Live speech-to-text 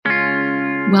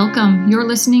Welcome. You're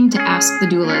listening to Ask the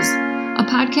Doulas, a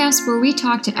podcast where we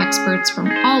talk to experts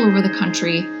from all over the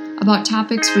country about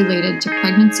topics related to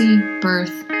pregnancy,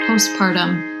 birth,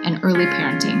 postpartum, and early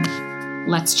parenting.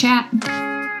 Let's chat.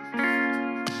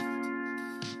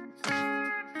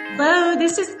 Hello,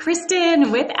 this is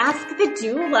Kristin with Ask the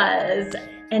Doulas,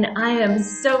 and I am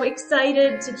so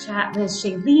excited to chat with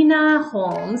Shaelina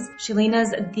Holmes.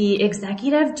 Shaelina's the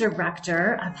Executive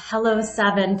Director of Hello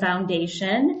 7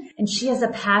 Foundation, and she has a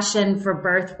passion for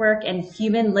birth work and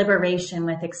human liberation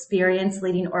with experience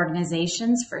leading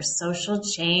organizations for social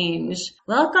change.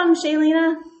 Welcome,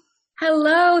 Shaelina.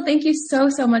 Hello. Thank you so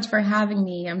much for having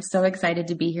me. I'm so excited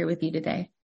to be here with you today.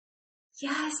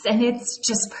 Yes, and it's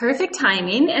just perfect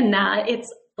timing in that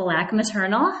it's Black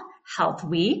Maternal Health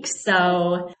Week.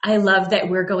 So I love that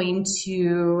we're going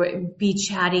to be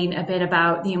chatting a bit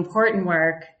about the important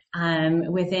work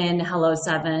within Hello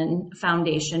 7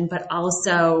 Foundation, but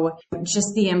also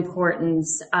just the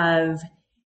importance of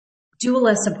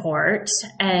doula support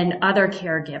and other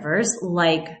caregivers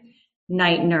like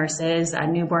night nurses,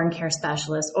 newborn care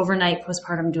specialists, overnight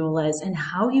postpartum doulas, and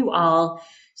how you all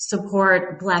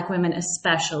support Black women,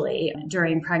 especially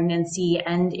during pregnancy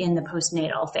and in the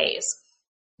postnatal phase.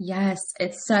 Yes,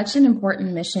 it's such an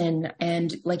important mission.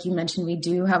 And like you mentioned, we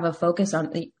do have a focus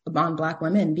on Black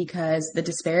women because the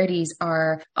disparities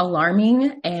are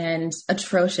alarming and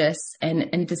atrocious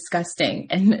and disgusting.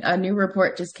 And a new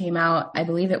report just came out, I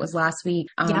believe it was last week,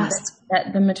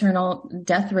 that the maternal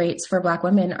death rates for Black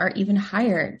women are even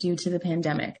higher due to the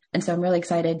pandemic. And so I'm really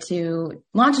excited to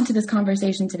launch into this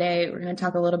conversation today. We're going to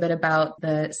talk a little bit about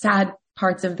the sad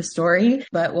parts of the story,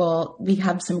 but we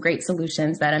have some great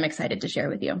solutions that I'm excited to share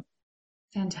with you.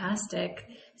 Fantastic.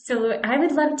 So I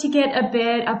would love to get a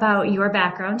bit about your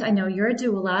background. I know you're a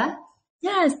doula.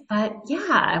 Yes. But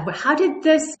yeah, how did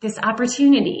this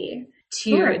opportunity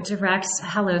to direct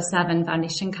Hello 7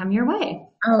 Foundation come your way?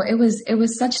 Oh, it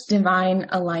was such divine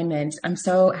alignment. I'm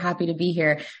so happy to be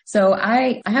here. So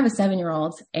I have a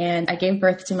 7-year-old and I gave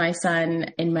birth to my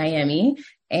son in Miami,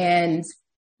 and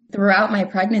throughout my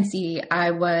pregnancy,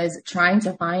 I was trying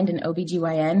to find an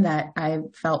OBGYN that I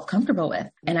felt comfortable with.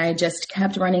 And I just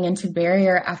kept running into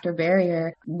barrier after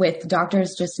barrier with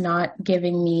doctors just not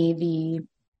giving me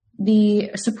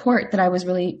the support that I was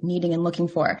really needing and looking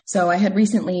for. So I had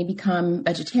recently become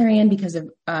vegetarian because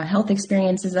of health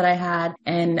experiences that I had.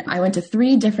 And I went to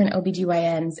 3 different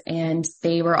OBGYNs and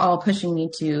they were all pushing me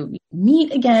to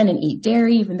meat again and eat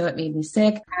dairy, even though it made me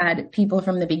sick. I had people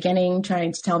from the beginning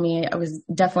trying to tell me I was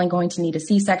definitely going to need a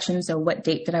C-section. So what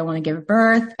date did I want to give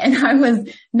birth? And I was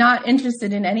not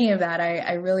interested in any of that.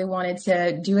 I really wanted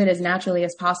to do it as naturally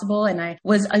as possible. And I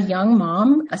was a young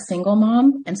mom, a single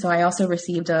mom. And so I also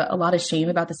received a lot of shame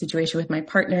about the situation with my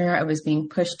partner. I was being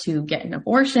pushed to get an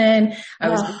abortion. I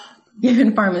was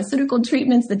given pharmaceutical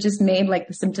treatments that just made like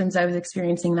the symptoms I was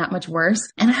experiencing that much worse.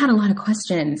 And I had a lot of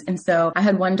questions. And so I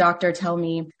had one doctor tell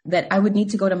me that I would need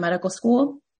to go to medical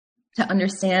school to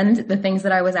understand the things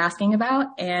that I was asking about,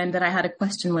 and that I had a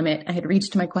question limit. I had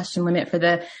reached my question limit for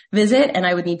the visit and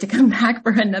I would need to come back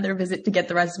for another visit to get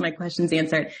the rest of my questions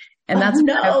answered. And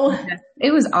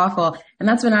it was awful. And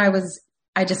that's when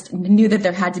I just knew that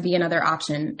there had to be another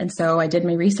option. And so I did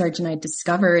my research and I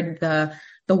discovered the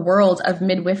world of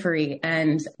midwifery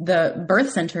and the birth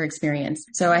center experience.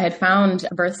 So I had found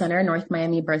a birth center, North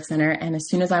Miami Birth Center. And as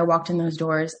soon as I walked in those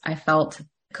doors, I felt a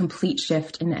complete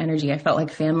shift in the energy. I felt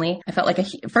like family. I felt like,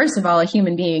 first of all, a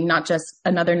human being, not just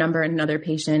another number and another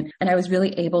patient. And I was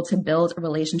really able to build a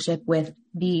relationship with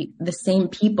the same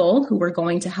people who were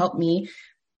going to help me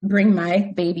bring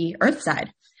my baby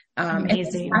earthside.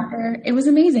 Amazing. It was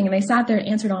amazing. And they sat there and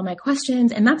answered all my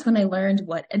questions. And that's when I learned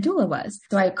what a doula was.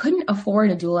 So I couldn't afford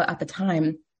a doula at the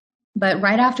time. But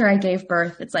right after I gave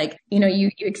birth, it's like, you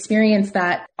experience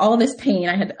that all this pain.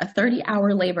 I had a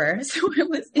 30-hour labor. So it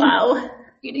was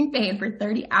getting pain for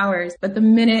 30 hours. But the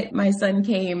minute my son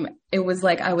came, it was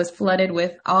like I was flooded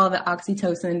with all the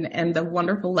oxytocin and the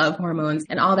wonderful love hormones,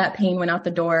 and all that pain went out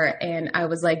the door. And I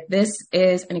was like, this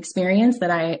is an experience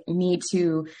that I need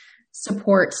to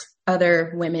support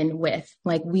other women with.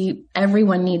 Like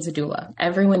everyone needs a doula.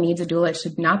 Everyone needs a doula. It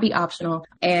should not be optional.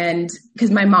 And because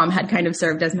my mom had kind of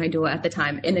served as my doula at the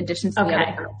time, in addition to the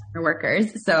other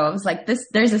workers. So I was like,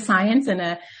 there's a science and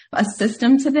a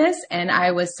system to this. And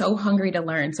I was so hungry to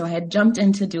learn. So I had jumped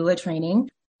into doula training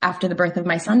after the birth of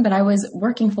my son, but I was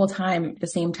working full time at the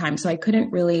same time. So I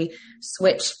couldn't really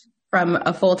switch from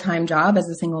a full-time job as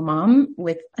a single mom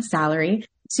with a salary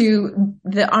to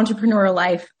the entrepreneurial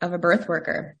life of a birth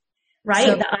worker. Right.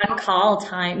 So, The on-call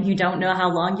time, you don't know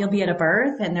how long you'll be at a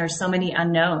birth, and there's so many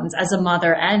unknowns as a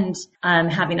mother and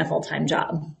having a full-time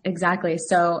job. exactly.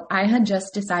 So I had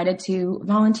just decided to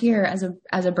volunteer as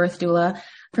a birth doula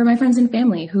for my friends and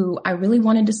family who I really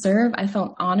wanted to serve. I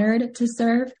felt honored to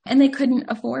serve, and they couldn't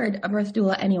afford a birth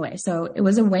doula anyway. So it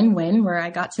was a win-win where I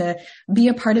got to be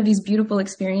a part of these beautiful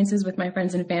experiences with my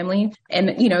friends and family.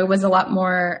 And, it was a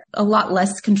lot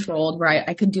less controlled, where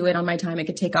I could do it on my time. I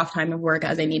could take off time of work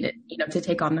as I needed, to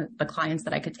take on the clients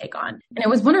that I could take on. And it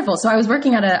was wonderful. So I was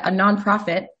working at a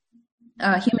nonprofit,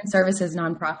 human services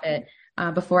nonprofit,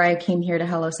 before I came here to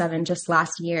Hello 7 just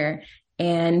last year.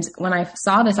 And when I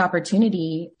saw this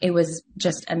opportunity, it was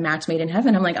just a match made in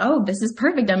heaven. I'm like, oh, this is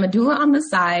perfect. I'm a doula on the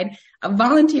side, a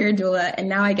volunteer doula, and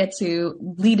now I get to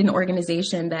lead an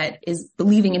organization that is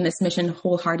believing in this mission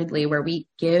wholeheartedly, where we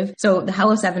give. So the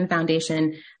Hello 7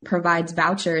 Foundation provides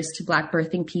vouchers to Black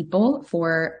birthing people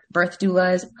for birth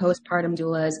doulas, postpartum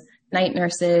doulas, night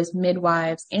nurses,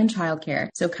 midwives, and childcare.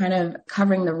 So kind of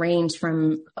covering the range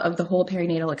of the whole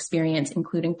perinatal experience,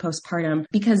 including postpartum,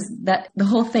 because the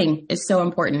whole thing is so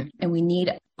important. And we need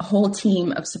a whole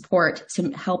team of support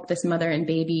to help this mother and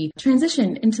baby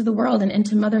transition into the world and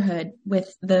into motherhood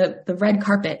with the red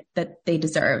carpet that they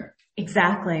deserve.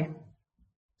 Exactly.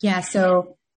 Yeah.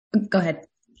 So go ahead.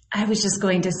 I was just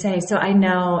going to say, so I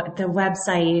know the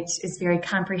website is very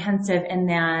comprehensive in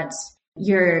that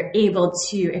you're able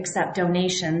to accept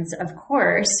donations, of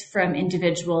course, from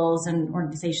individuals and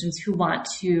organizations who want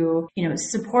to,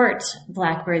 support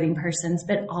Black birthing persons,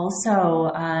 but also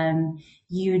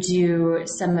you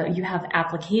have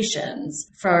applications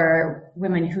for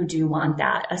women who do want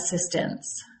that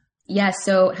assistance. Yes.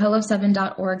 So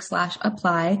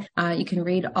hello7.org/apply. You can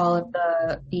read all of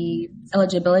the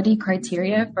eligibility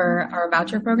criteria for our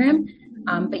voucher program.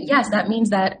 But yes, that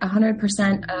means that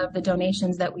 100% of the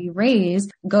donations that we raise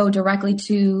go directly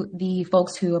to the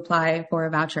folks who apply for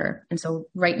a voucher. And so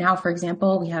right now, for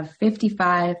example, we have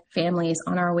 55 families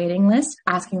on our waiting list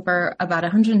asking for about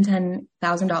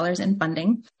 $110,000 in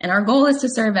funding. And our goal is to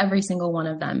serve every single one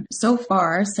of them. So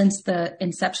far, since the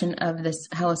inception of this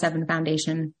Hello 7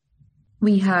 Foundation,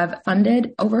 we have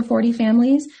funded over 40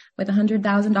 families with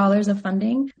 $100,000 of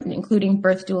funding, including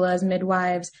birth doulas,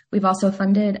 midwives. We've also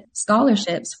funded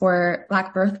scholarships for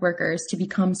Black birth workers to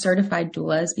become certified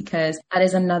doulas, because that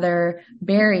is another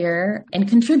barrier and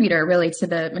contributor really to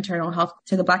the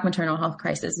Black maternal health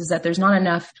crisis, is that there's not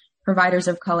enough providers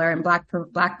of color and Black birth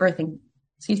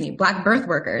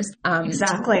workers.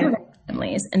 Exactly.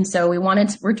 Families. And so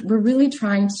we're really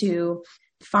trying to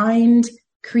find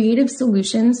creative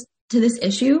solutions to this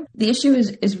issue. The issue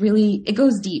is really, it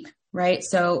goes deep, right?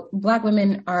 So Black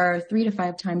women are 3 to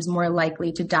 5 times more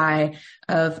likely to die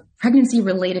of pregnancy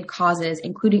related causes,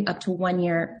 including up to 1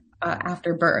 year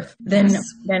after birth than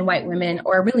white women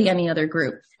or really any other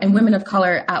group. And women of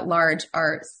color at large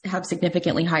have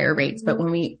significantly higher rates. But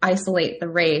when we isolate the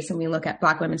race and we look at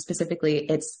Black women specifically,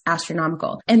 it's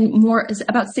astronomical. And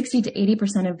about 60 to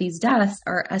 80% of these deaths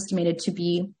are estimated to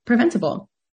be preventable.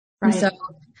 Right. And so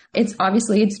it's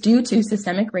due to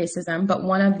systemic racism, but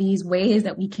one of these ways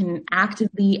that we can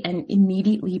actively and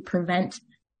immediately prevent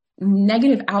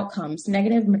negative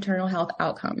maternal health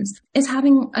outcomes, is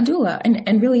having a doula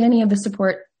and really any of the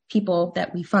support people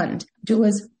that we fund.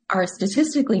 Doulas are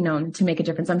statistically known to make a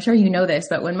difference. I'm sure you know this,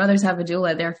 but when mothers have a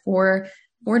doula, they're 4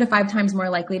 to 5 times more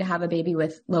likely to have a baby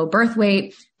with low birth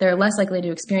weight. They're less likely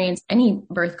to experience any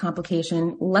birth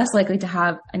complication, less likely to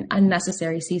have an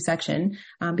unnecessary C-section,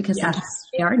 because sometimes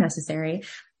they are necessary.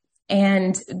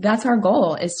 And that's our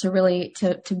goal, is to really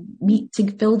to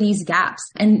fill these gaps.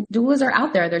 And doulas are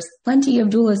out there. There's plenty of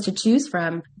doulas to choose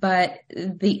from, but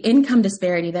the income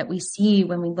disparity that we see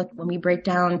when we break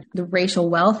down the racial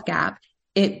wealth gap,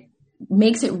 it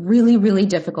makes it really, really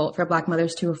difficult for Black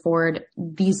mothers to afford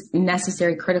these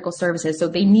necessary critical services. So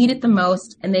they need it the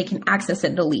most and they can access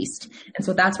it the least. And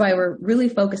so that's why we're really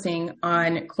focusing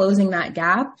on closing that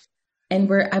gap.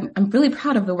 And I'm really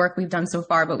proud of the work we've done so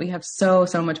far, but we have so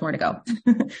much more to go.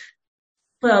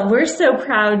 Well, we're so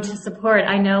proud to support.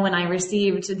 I know when I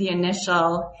received the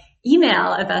initial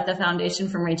email about the foundation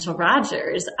from Rachel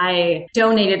Rogers, I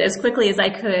donated as quickly as I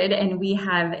could, and we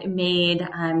have made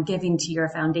giving to your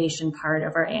foundation part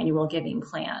of our annual giving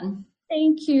plan.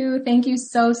 Thank you. Thank you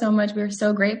so much. We're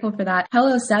so grateful for that.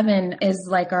 Hello 7 is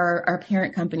like our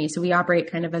parent company. So we operate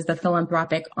kind of as the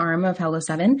philanthropic arm of Hello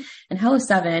 7. And Hello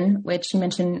 7, which you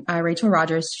mentioned, Rachel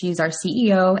Rogers, she's our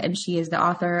CEO, and she is the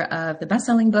author of the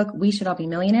best-selling book, We Should All Be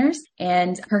Millionaires.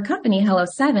 And her company, Hello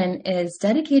 7, is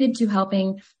dedicated to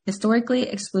helping historically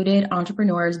excluded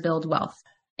entrepreneurs build wealth.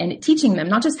 and teaching them,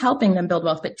 not just helping them build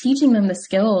wealth, but teaching them the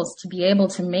skills to be able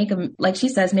to make them, like she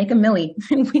says, make a milli.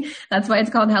 That's why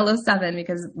it's called Hello Seven,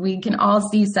 because we can all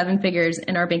see 7 figures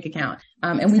in our bank account.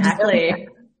 And exactly.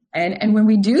 And when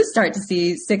we do start to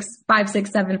see 5, 6,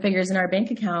 7 figures in our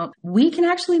bank account, we can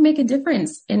actually make a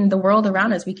difference in the world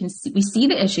around us. We see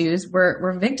the issues.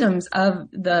 We're victims of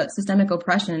the systemic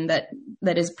oppression that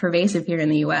is pervasive here in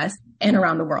the US and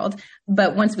around the world.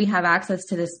 But once we have access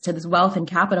to this wealth and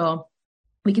capital,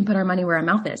 we can put our money where our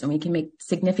mouth is, and we can make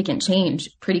significant change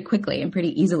pretty quickly and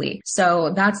pretty easily.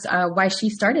 So that's why she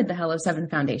started the Hello 7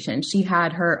 Foundation. She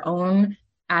had her own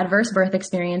adverse birth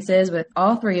experiences with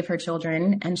all 3 of her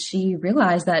children. And she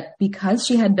realized that because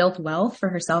she had built wealth for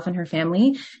herself and her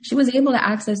family, she was able to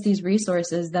access these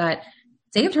resources that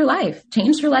saved her life,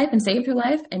 changed her life and saved her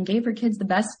life, and gave her kids the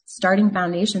best starting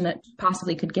foundation that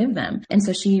possibly could give them. And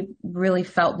so she really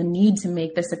felt the need to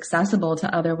make this accessible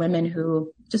to other women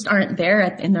who just aren't there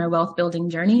in their wealth building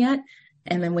journey yet.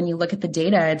 And then when you look at the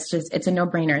data, it's a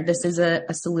no-brainer. This is a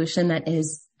solution that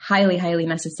is highly, highly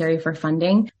necessary for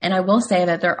funding. And I will say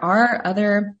that there are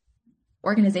other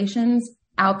organizations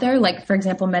out there, like, for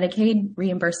example, Medicaid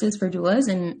reimburses for doulas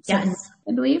and yes,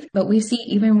 I believe. But we see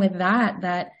even with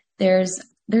that there's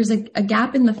a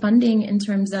gap in the funding in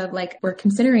terms of, like, we're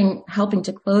considering helping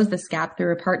to close this gap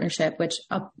through a partnership, which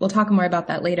we'll talk more about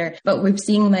that later. But we've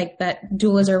seen like that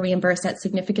doulas are reimbursed at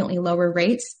significantly lower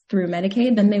rates through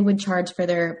Medicaid than they would charge for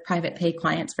their private pay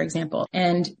clients, for example.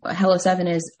 And Hello 7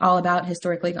 is all about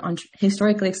historically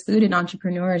excluded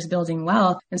entrepreneurs building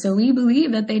wealth. And so we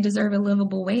believe that they deserve a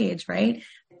livable wage, right?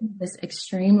 This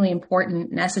extremely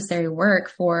important, necessary work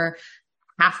for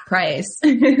half price.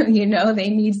 They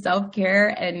need self-care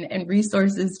and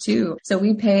resources too. So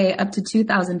we pay up to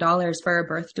 $2,000 for a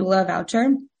birth doula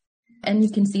voucher. And you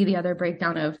can see the other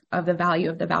breakdown of the value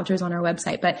of the vouchers on our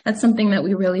website. But that's something that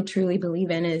we really truly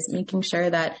believe in, is making sure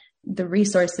that the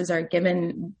resources are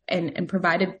given and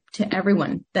provided to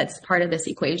everyone that's part of this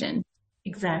equation.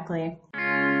 Exactly.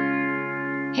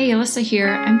 Hey, Alyssa here.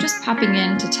 I'm just popping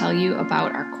in to tell you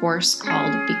about our course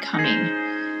called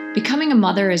Becoming. Becoming a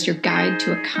Mother is your guide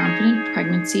to a confident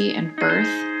pregnancy and birth,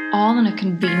 all in a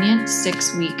convenient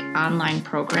 6-week online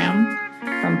program.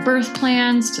 From birth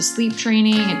plans to sleep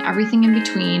training and everything in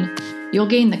between, you'll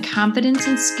gain the confidence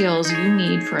and skills you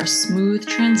need for a smooth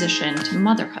transition to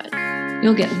motherhood.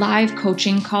 You'll get live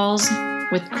coaching calls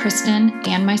with Kristin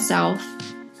and myself,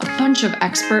 a bunch of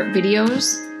expert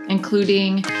videos,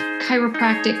 including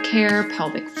chiropractic care,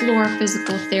 pelvic floor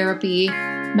physical therapy,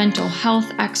 mental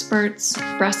health experts,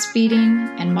 breastfeeding,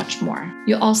 and much more.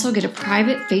 You'll also get a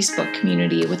private Facebook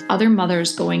community with other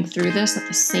mothers going through this at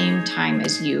the same time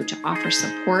as you to offer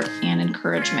support and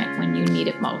encouragement when you need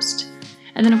it most.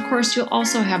 And then, of course, you'll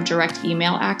also have direct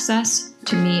email access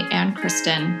to me and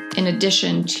Kristin, in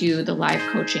addition to the live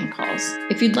coaching calls.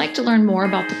 If you'd like to learn more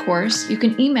about the course, you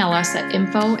can email us at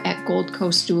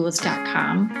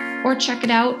info@goldcoastdoulas.com or check it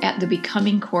out at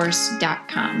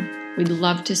thebecomingcourse.com. We'd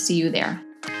love to see you there.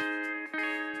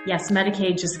 Yes,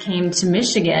 Medicaid just came to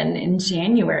Michigan in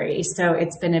January, so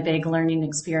it's been a big learning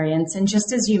experience. And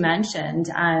just as you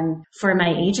mentioned, for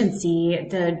my agency,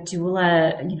 the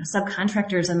doula,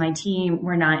 subcontractors on my team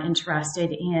were not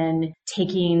interested in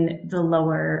taking the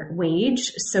lower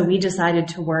wage. So we decided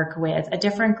to work with a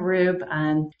different group,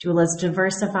 Doulas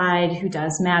Diversified, who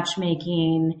does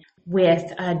matchmaking,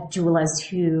 with doulas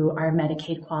who are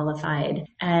Medicaid qualified.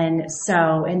 And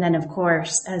then of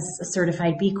course, as a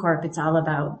certified B Corp, it's all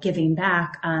about giving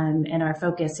back. And our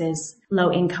focus is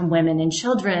low income women and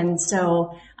children.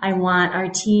 So I want our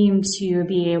team to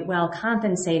be well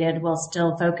compensated while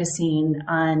still focusing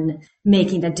on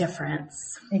making a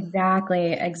difference.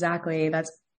 Exactly.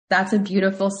 That's a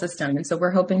beautiful system. And so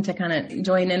we're hoping to kind of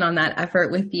join in on that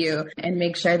effort with you and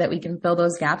make sure that we can fill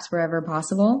those gaps wherever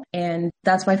possible. And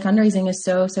that's why fundraising is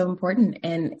so, so important.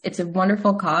 And it's a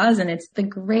wonderful cause. And it's the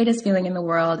greatest feeling in the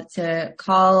world to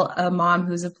call a mom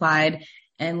who's applied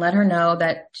and let her know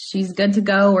that she's good to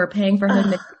go. We're paying for her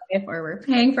midwife, or we're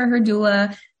paying for her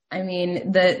doula. I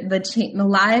mean, the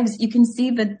lives, you can see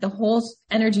the whole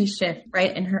energy shift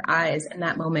right in her eyes in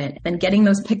that moment. And getting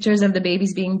those pictures of the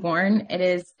babies being born,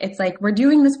 it's like, we're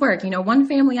doing this work, one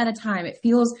family at a time. It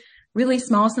feels really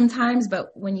small sometimes, but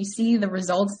when you see the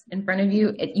results in front of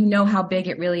you, you know how big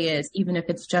it really is, even if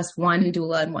it's just one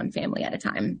doula and one family at a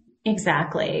time.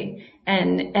 Exactly.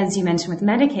 And as you mentioned with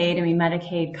Medicaid,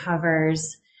 Medicaid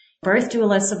covers birth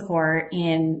doula support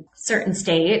in certain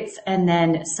states and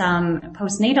then some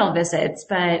postnatal visits.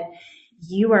 But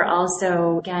you are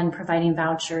also, again, providing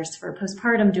vouchers for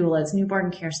postpartum doulas,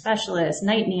 newborn care specialists,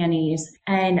 night nannies.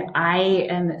 And I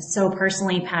am so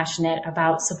personally passionate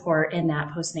about support in that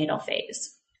postnatal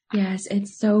phase. Yes,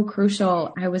 it's so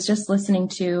crucial. I was just listening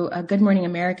to a Good Morning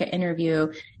America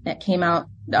interview that came out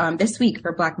this week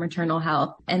for Black Maternal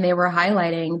Health, and they were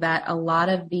highlighting that a lot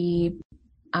of the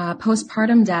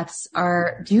postpartum deaths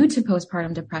are due to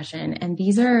postpartum depression. And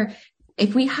these are,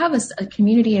 if we have a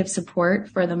community of support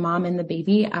for the mom and the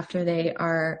baby after they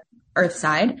are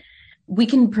earthside, we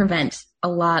can prevent a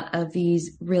lot of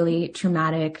these really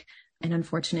traumatic and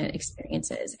unfortunate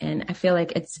experiences. And I feel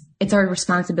like it's our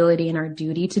responsibility and our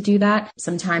duty to do that.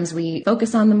 Sometimes we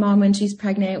focus on the mom when she's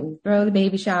pregnant, we throw the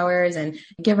baby showers and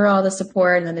give her all the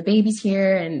support, and then the baby's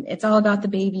here and it's all about the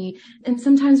baby. And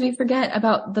sometimes we forget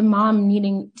about the mom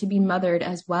needing to be mothered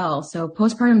as well. So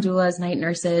postpartum doulas, night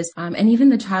nurses, and even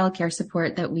the childcare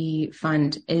support that we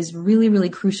fund is really,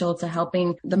 really crucial to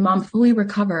helping the mom fully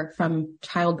recover from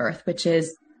childbirth, which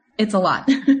is it's a lot.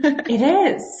 It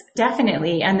is,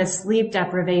 definitely. And the sleep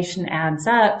deprivation adds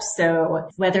up. So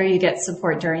whether you get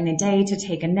support during the day to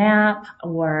take a nap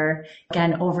or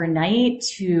again overnight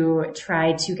to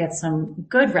try to get some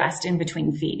good rest in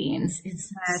between feedings,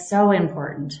 it's so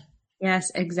important.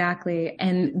 Yes, exactly.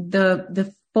 And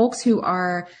the folks who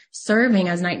are serving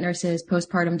as night nurses,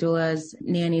 postpartum doulas,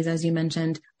 nannies, as you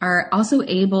mentioned, are also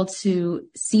able to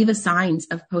see the signs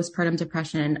of postpartum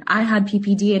depression. I had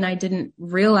PPD and I didn't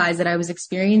realize that I was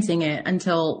experiencing it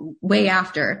until way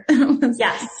after.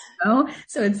 Yes.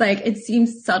 So it's like, it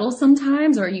seems subtle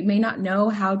sometimes, or you may not know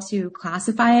how to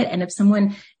classify it. And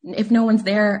if no one's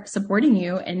there supporting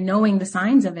you and knowing the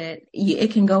signs of it,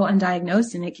 it can go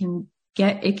undiagnosed and it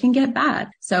can get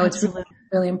bad. So Absolutely.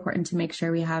 It's really important to make sure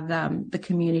we have the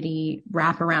community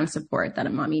wraparound support that a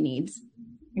mommy needs.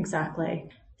 Exactly.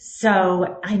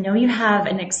 So I know you have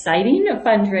an exciting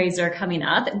fundraiser coming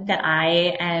up that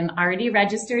I am already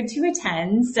registered to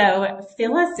attend. So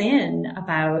fill us in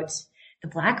about the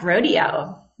Black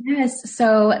Rodeo. Yes.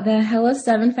 So the Hello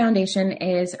 7 Foundation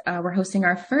is, we're hosting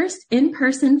our first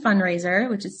in-person fundraiser,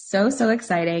 which is so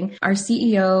exciting. Our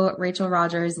CEO, Rachel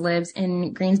Rogers, lives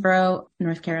in Greensboro,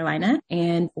 North Carolina.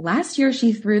 And last year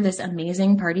she threw this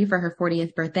amazing party for her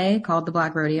 40th birthday called the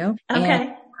Black Rodeo.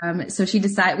 Okay. So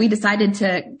we decided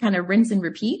to kind of rinse and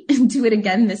repeat and do it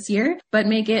again this year, but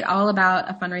make it all about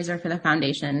a fundraiser for the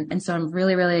foundation. And so I'm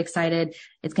really, really excited.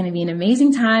 It's going to be an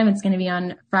amazing time. It's going to be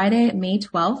on Friday, May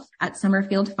 12th at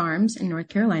Summerfield Farms in North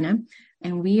Carolina.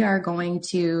 And we are going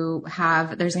to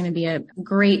there's going to be a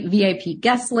great VIP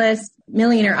guest list,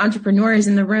 millionaire entrepreneurs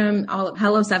in the room, all of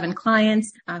Hello 7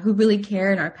 clients who really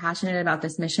care and are passionate about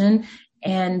this mission.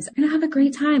 And I'm going to have a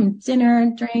great time.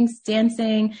 Dinner, drinks,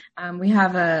 dancing. We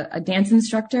have a dance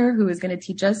instructor who is going to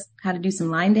teach us how to do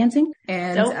some line dancing.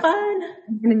 And so fun.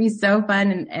 It's going to be so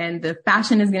fun. And the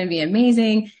fashion is going to be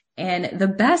amazing. And the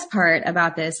best part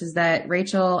about this is that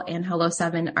Rachel and Hello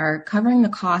 7 are covering the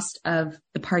cost of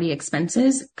the party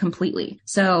expenses completely.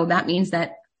 So that means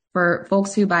that for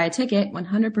folks who buy a ticket,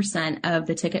 100% of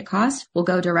the ticket cost will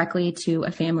go directly to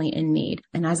a family in need.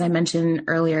 And as I mentioned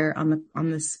earlier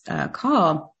on this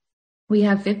call, we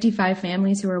have 55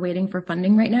 families who are waiting for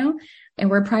funding right now, and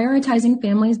we're prioritizing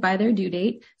families by their due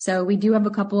date. So we do have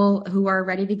a couple who are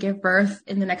ready to give birth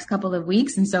in the next couple of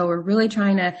weeks. And so we're really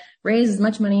trying to raise as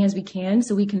much money as we can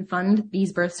so we can fund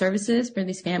these birth services for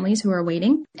these families who are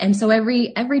waiting. And so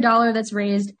every dollar that's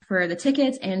raised for the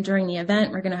tickets and during the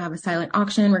event, we're going to have a silent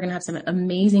auction. We're going to have some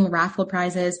amazing raffle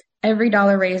prizes. Every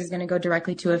dollar raised is going to go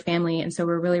directly to a family. And so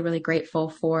we're really, really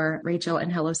grateful for Rachel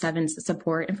and Hello 7's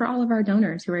support and for all of our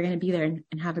donors who are going to be there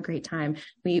and have a great time.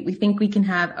 We think we can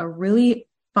have a really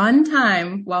fun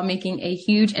time while making a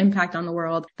huge impact on the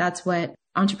world. That's what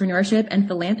entrepreneurship and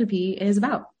philanthropy is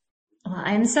about. Well,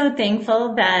 I'm so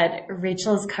thankful that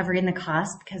Rachel is covering the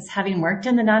cost, because having worked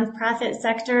in the nonprofit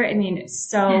sector, I mean,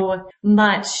 so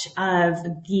much of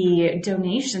the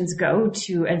donations go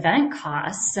to event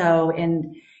costs. So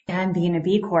and being a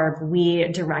B Corp, we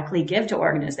directly give to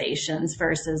organizations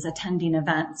versus attending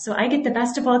events. So I get the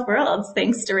best of both worlds,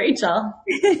 thanks to Rachel.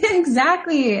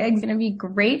 Exactly. It's going to be a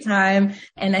great time.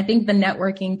 And I think the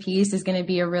networking piece is going to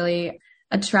be a really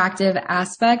attractive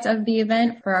aspect of the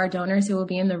event for our donors who will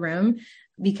be in the room,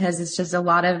 because it's just a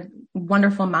lot of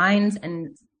wonderful minds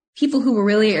and people who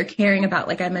really are caring about,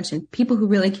 like I mentioned, people who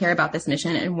really care about this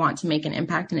mission and want to make an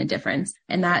impact and a difference.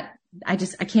 And that I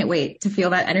can't wait to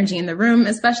feel that energy in the room,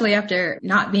 especially after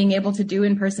not being able to do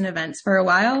in-person events for a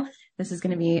while. This is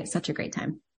going to be such a great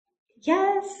time.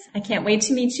 Yes. I can't wait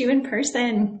to meet you in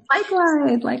person.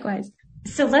 Likewise.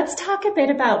 So let's talk a bit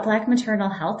about Black Maternal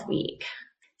Health Week.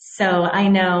 So I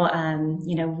know,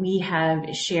 we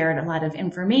have shared a lot of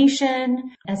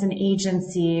information as an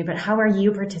agency, but how are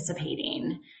you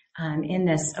participating in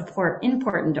this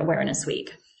important Awareness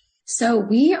Week? So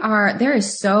there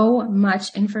is so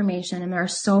much information and there are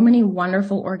so many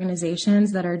wonderful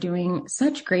organizations that are doing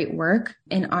such great work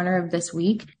in honor of this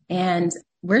week. And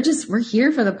we're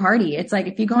here for the party. It's like,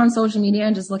 if you go on social media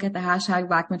and just look at the hashtag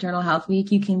Black Maternal Health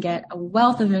Week, you can get a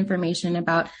wealth of information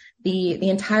about the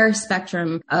entire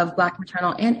spectrum of Black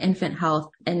maternal and infant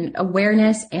health and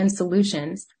awareness and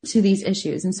solutions to these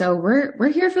issues. And so we're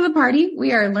here for the party.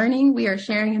 We are learning. We are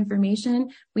sharing information.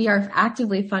 We are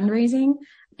actively fundraising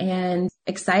and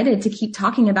excited to keep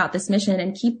talking about this mission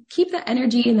and keep the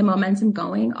energy and the momentum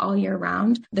going all year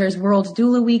round. There's World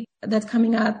Doula Week that's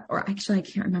coming up, or actually I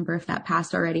can't remember if that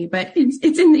passed already, but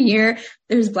it's in the year.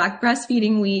 There's Black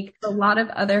Breastfeeding Week, a lot of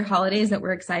other holidays that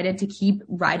we're excited to keep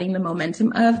riding the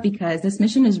momentum of, because this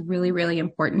mission is really, really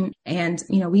important. And,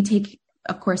 we take,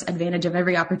 of course, advantage of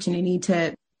every opportunity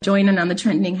to join in on the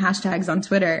trending hashtags on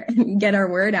Twitter and get our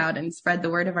word out and spread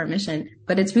the word of our mission.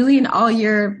 But it's really an all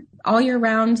year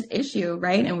round issue,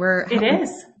 right? And it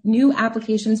is new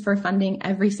applications for funding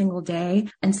every single day.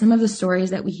 And some of the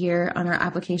stories that we hear on our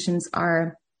applications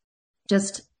are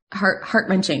just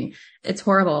heart-wrenching. It's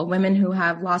horrible. Women who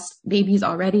have lost babies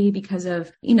already because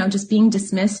of, just being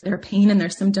dismissed, their pain and their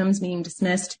symptoms being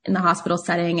dismissed in the hospital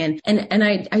setting. And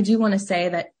I do want to say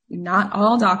that not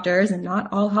all doctors and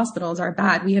not all hospitals are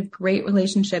bad. We have great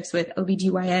relationships with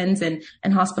OBGYNs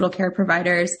and hospital care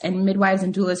providers and midwives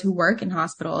and doulas who work in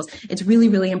hospitals. It's really,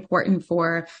 really important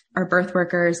for our birth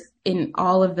workers in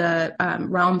all of the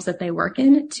realms that they work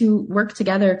in to work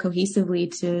together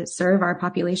cohesively to serve our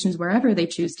populations wherever they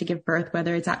choose to give birth,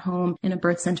 whether it's at home, in a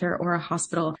birth center, or a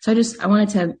hospital. So I wanted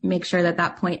to make sure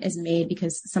that point is made,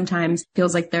 because sometimes it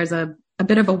feels like there's a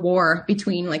bit of a war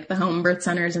between like the home birth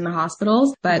centers and the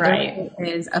hospitals, but right. There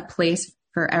is a place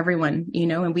for everyone,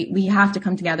 and we have to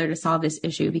come together to solve this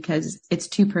issue because it's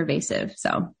too pervasive.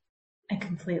 So I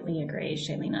completely agree,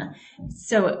 Shaelina.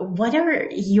 So what are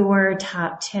your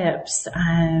top tips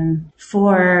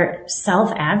for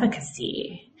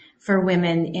self-advocacy for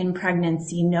women in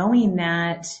pregnancy, knowing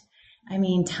that,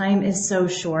 time is so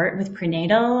short with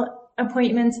prenatal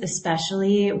appointments,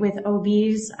 especially with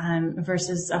OBs,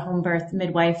 versus a home birth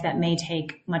midwife that may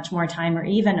take much more time, or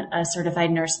even a certified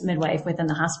nurse midwife within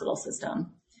the hospital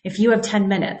system. If you have 10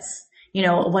 minutes,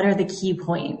 what are the key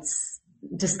points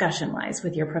discussion-wise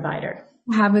with your provider?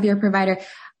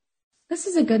 This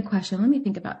is a good question. Let me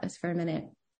think about this for a minute.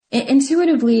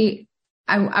 Intuitively,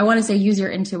 I want to say use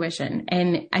your intuition.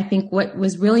 And I think what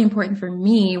was really important for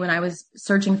me when I was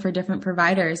searching for different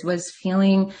providers was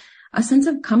feeling a sense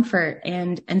of comfort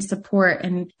and support,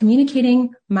 and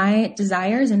communicating my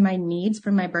desires and my needs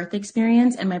from my birth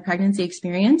experience and my pregnancy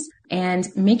experience, and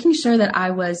making sure that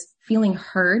I was feeling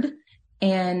heard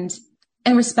and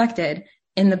respected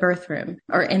in the birth room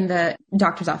or in the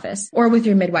doctor's office or with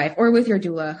your midwife or with your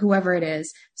doula, whoever it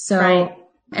is. So, right.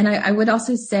 And I would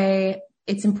also say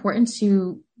it's important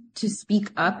to speak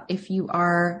up if you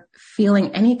are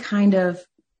feeling any kind of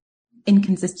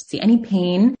inconsistency, any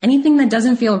pain, anything that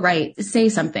doesn't feel right. Say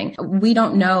something. We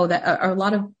don't know that a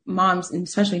lot of moms, and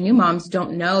especially new moms,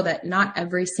 don't know that not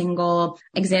every single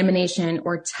examination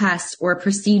or test or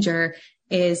procedure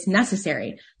is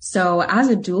necessary. So as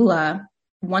a doula,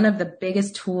 one of the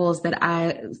biggest tools that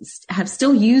I have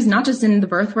still used, not just in the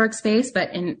birth work space,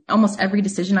 but in almost every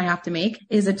decision I have to make,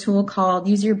 is a tool called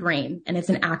Use Your Brain. And it's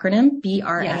an acronym,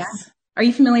 BRAIN. Yes. Are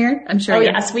you familiar? I'm sure. Oh,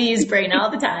 yes. We use BRAIN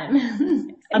all the time.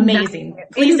 Amazing.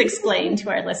 Please explain to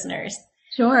our listeners.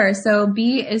 Sure. So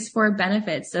B is for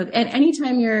benefits. So at any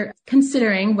time you're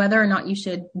considering whether or not you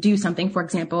should do something, for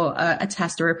example, a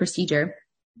test or a procedure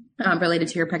related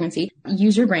to your pregnancy,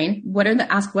 use your brain.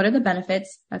 Ask what are the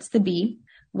benefits? That's the B.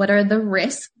 What are the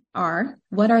risks? R.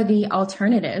 What are the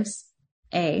alternatives?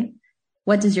 A.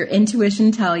 What does your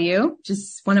intuition tell you?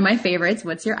 Just one of my favorites.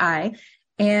 What's your I?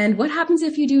 And what happens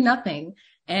if you do nothing?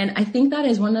 And I think that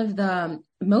is one of the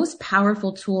most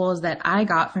powerful tools that I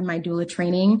got from my doula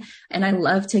training. And I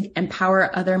love to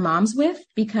empower other moms with,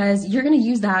 because you're going to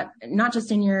use that not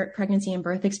just in your pregnancy and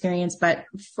birth experience, but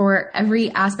for every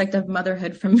aspect of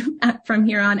motherhood from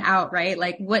here on out, right?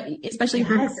 Like especially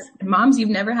for moms, you've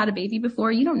never had a baby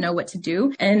before, you don't know what to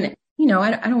do. And,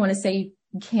 I don't want to say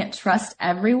you can't trust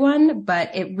everyone,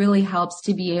 but it really helps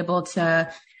to be able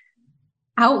to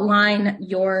outline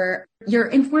your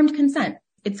informed consent.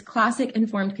 It's classic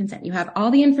informed consent. You have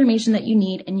all the information that you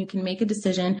need, and you can make a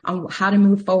decision on how to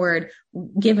move forward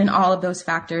given all of those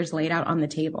factors laid out on the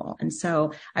table. And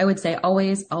so I would say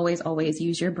always, always, always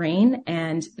use your brain,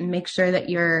 and make sure that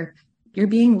you're you're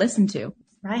being listened to.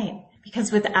 Right.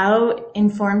 Because without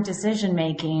informed decision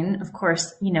making, of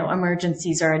course,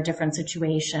 emergencies are a different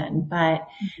situation, but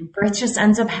birth just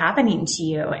ends up happening to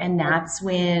you. And that's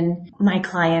when my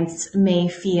clients may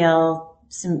feel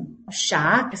some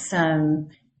shock, some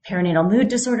perinatal mood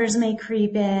disorders may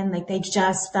creep in, like they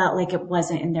just felt like it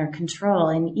wasn't in their control.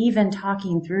 And even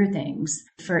talking through things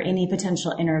for any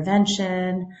potential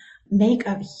intervention make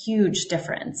a huge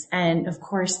difference. And of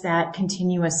course, that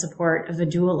continuous support of a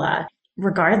doula,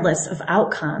 regardless of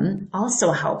outcome,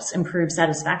 also helps improve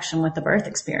satisfaction with the birth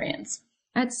experience.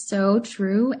 That's so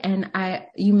true. And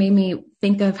you made me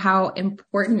think of how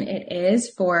important it is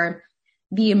for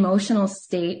the emotional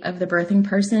state of the birthing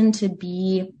person to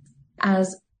be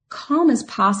as calm as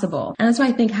possible. And that's why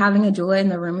I think having a doula in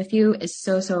the room with you is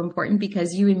so, so important,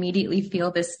 because you immediately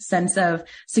feel this sense of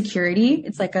security.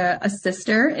 It's like a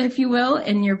sister, if you will,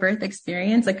 in your birth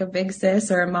experience, like a big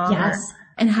sis or a mom. Yes.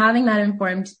 And having that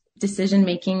informed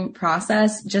decision-making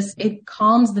process, it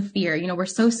calms the fear. We're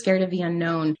so scared of the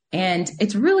unknown, and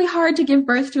it's really hard to give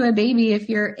birth to a baby if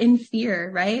you're in fear,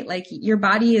 right? Like your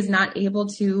body is not able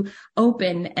to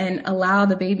open and allow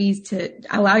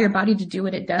your body to do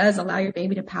what it does, allow your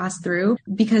baby to pass through,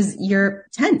 because you're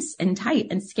tense and tight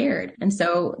and scared. And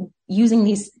so using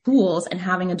these tools and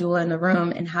having a doula in the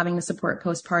room and having the support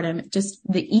postpartum, just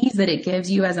the ease that it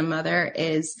gives you as a mother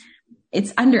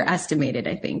it's underestimated,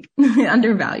 I think,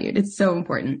 undervalued. It's so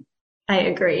important. I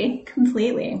agree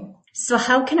completely. So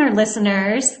how can our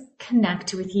listeners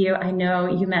connect with you? I know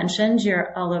you mentioned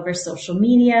you're all over social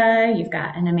media. You've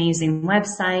got an amazing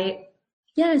website.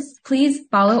 Yes, please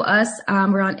follow us.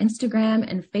 We're on Instagram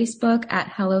and Facebook at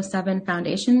Hello7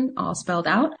 Foundation, all spelled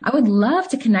out. I would love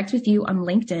to connect with you on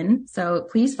LinkedIn. So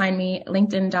please find me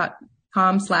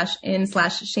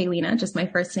linkedin.com/in/Shaelina, just my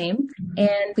first name.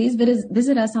 And please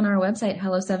visit us on our website,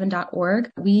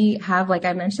 hello7.org. We have, like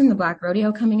I mentioned, the Black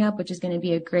Rodeo coming up, which is going to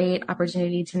be a great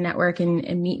opportunity to network and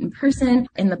meet in person.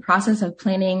 In the process of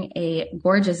planning a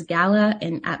gorgeous gala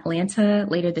in Atlanta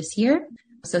later this year.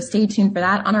 So stay tuned for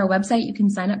that. On our website, you can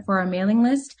sign up for our mailing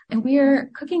list. And we are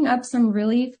cooking up some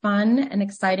really fun and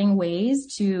exciting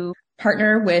ways to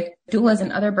partner with doulas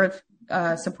and other birth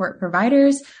support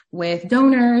providers, with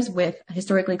donors, with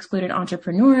historically excluded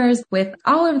entrepreneurs, with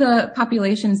all of the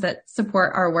populations that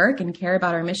support our work and care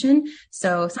about our mission.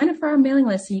 So sign up for our mailing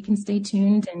list so you can stay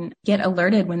tuned and get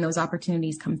alerted when those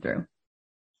opportunities come through.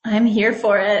 I'm here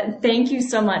for it. Thank you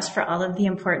so much for all of the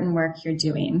important work you're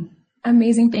doing.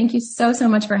 Amazing. Thank you so, so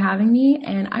much for having me.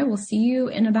 And I will see you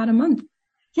in about a month.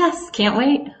 Yes, can't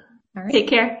wait. All right. Take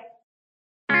care.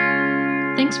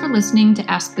 Thanks for listening to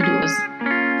Ask the Doulas.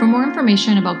 For more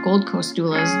information about Gold Coast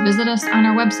Doulas, visit us on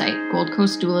our website,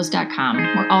 goldcoastdoulas.com.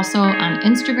 We're also on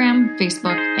Instagram,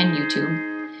 Facebook, and YouTube.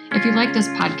 If you like this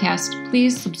podcast,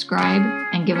 please subscribe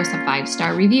and give us a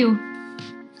 5-star review.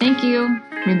 Thank you.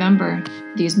 Remember,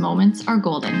 these moments are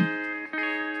golden.